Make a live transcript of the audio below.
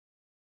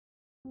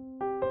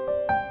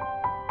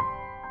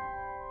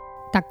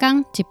逐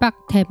天一百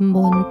天文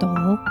图，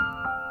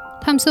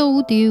探索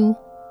宇宙。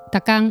逐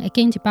天会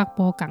经一百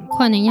部同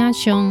款的影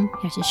像，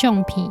也是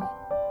相片，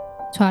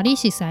带你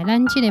熟悉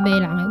咱这个迷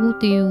人的宇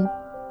宙。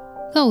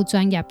还有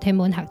专业天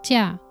文学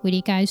者为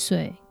你解说。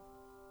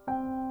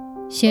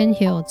仙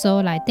后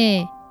座内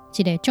底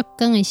一个足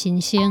光的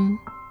星星。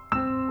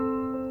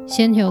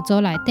仙后座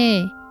内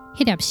底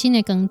迄粒新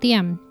的光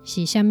点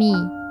是啥物？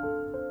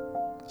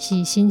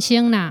是星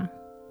星啦。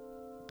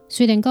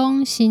虽然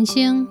讲星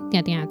星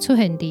常常出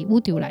现伫宇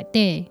宙内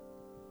底，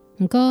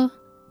不过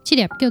这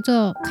粒叫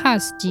做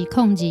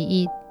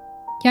CAS-2021，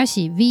 也是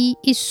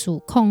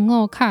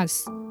V1405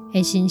 CAS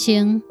的星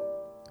星，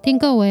顶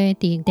个月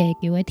伫地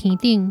球的天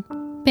顶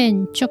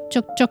变足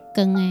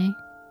光的，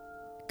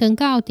光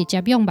到直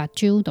接用目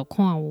睭就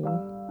看有。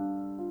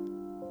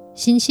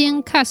星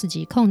星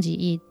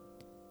CAS-2021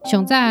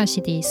 上早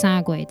是伫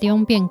3月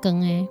中变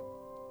光的。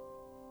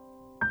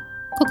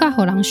更较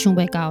互人想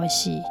袂到的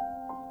是，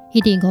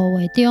伊伫5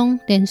月中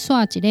连续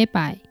一礼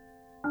拜，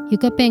又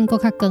搁变更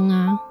较光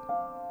啊！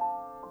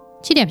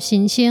这粒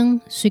星星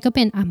随搁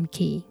变暗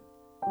去，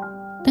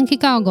转去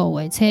到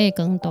5月初的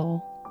光度，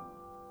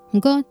不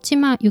过即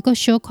马又搁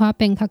小可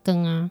变较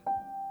光啊！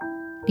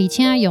而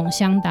且用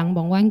相同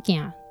望远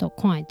镜就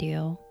看会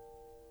到。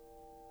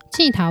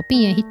镜头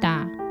边的迄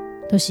搭，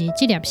就是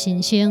这粒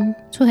星星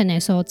出现的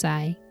所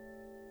在，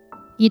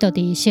伊就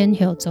伫仙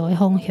后座的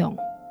方向，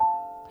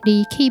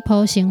离气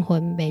泡成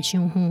分袂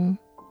伤远。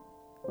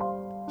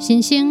星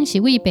星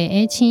是为白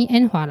矮星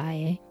演化来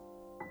的，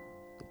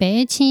白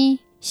矮星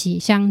是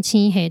双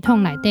星系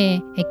统内底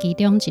的其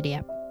中一粒。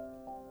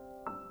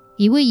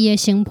伊为伊的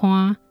星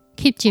盘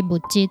吸集物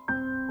质，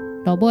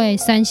落尾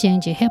产生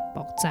一核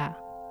爆炸，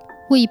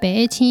为白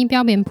矮星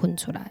表面喷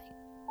出来。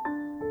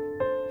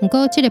不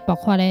过，这个爆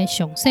发的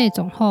详细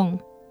状况，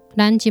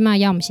咱即马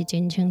也毋是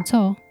真清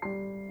楚。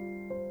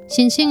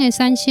星星的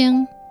产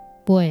生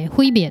会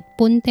毁灭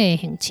本地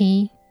恒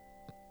星，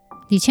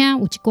而且有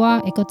一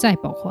寡会搁再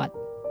爆发。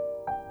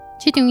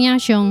这张影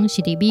像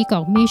是伫美国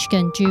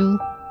Michigan 州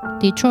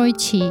Detroit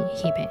市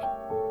翕的，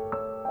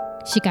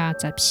是甲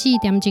14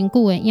点钟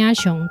久的影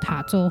像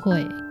塔做伙。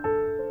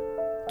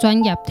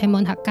专业天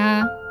文学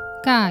家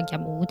甲业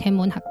余天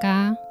文学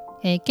家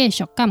会继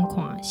续监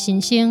看星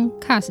星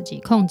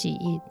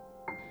CAS-2021，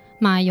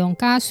嘛会用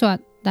假说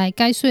来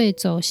解说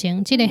造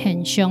成这个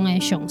现象的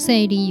详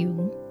细理由。